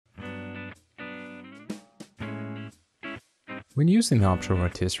When using the optional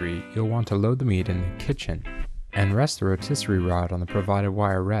rotisserie, you'll want to load the meat in the kitchen and rest the rotisserie rod on the provided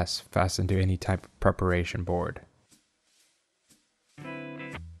wire rest fastened to any type of preparation board.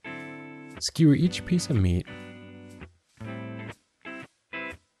 Skewer each piece of meat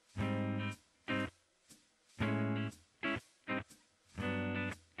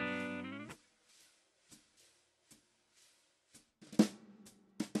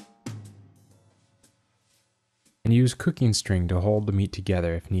and use cooking string to hold the meat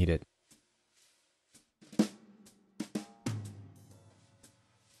together if needed.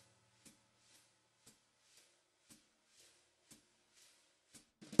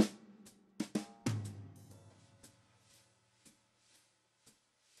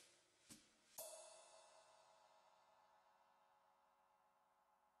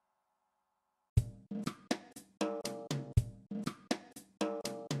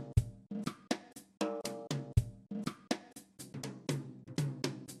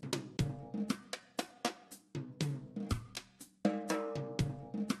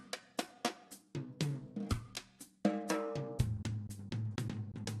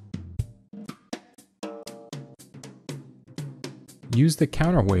 Use the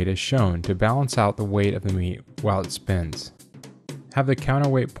counterweight as shown to balance out the weight of the meat while it spins. Have the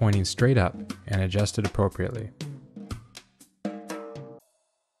counterweight pointing straight up and adjust it appropriately.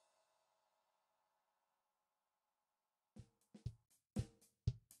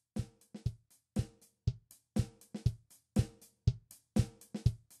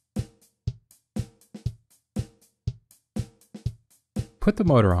 Put the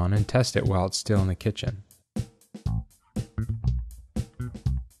motor on and test it while it's still in the kitchen.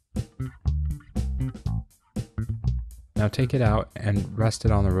 Now take it out and rest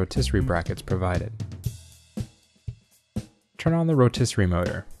it on the rotisserie brackets provided. Turn on the rotisserie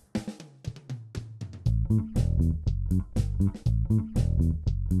motor.